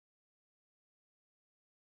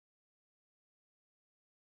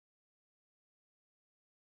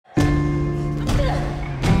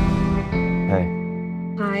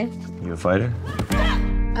Hi. You a fighter?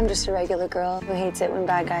 I'm just a regular girl who hates it when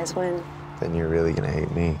bad guys win. Then you're really gonna hate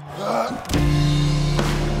me.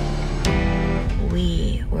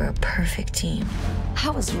 We were a perfect team. I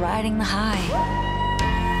was riding the high.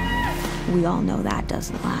 We all know that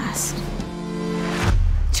doesn't last.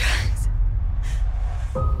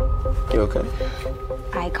 You okay?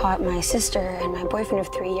 I caught my sister and my boyfriend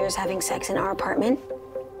of 3 years having sex in our apartment.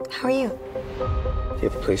 How are you? Do you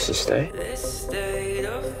have a place to stay?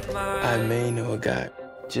 I may know a guy.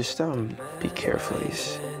 Just, be careful.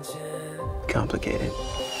 He's complicated.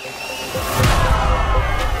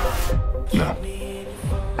 No.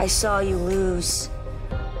 I saw you lose.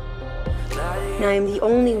 And I'm the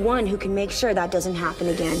only one who can make sure that doesn't happen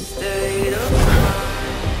again.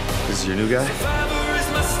 This is your new guy?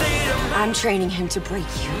 I'm training him to break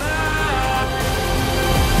you.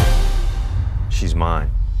 She's mine.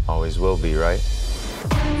 Always will be, right?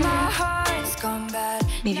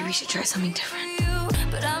 Maybe we should try something different.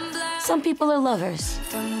 Some people are lovers.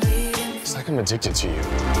 It's like I'm addicted to you.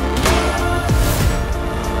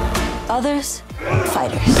 Others,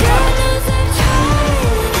 fighters.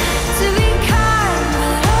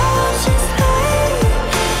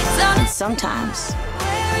 And sometimes,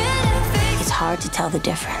 it's hard to tell the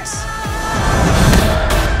difference.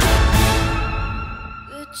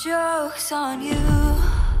 The joke's on you.